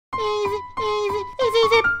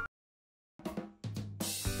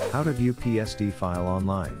How to view PSD file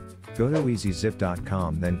online. Go to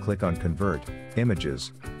Ezyzip.com, then click on Convert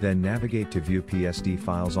Images, then navigate to View PSD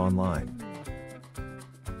Files Online.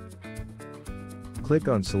 Click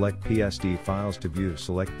on Select PSD Files to view.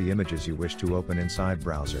 Select the images you wish to open inside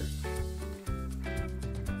browser.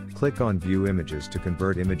 Click on View Images to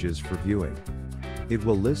convert images for viewing. It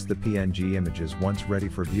will list the PNG images once ready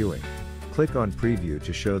for viewing. Click on Preview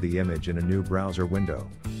to show the image in a new browser window.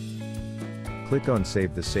 Click on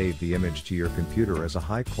Save the image to your computer as a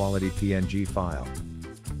high-quality PNG file.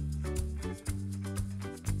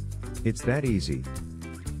 It's that easy.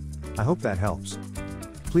 I hope that helps.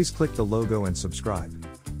 Please click the logo and subscribe.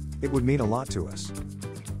 It would mean a lot to us.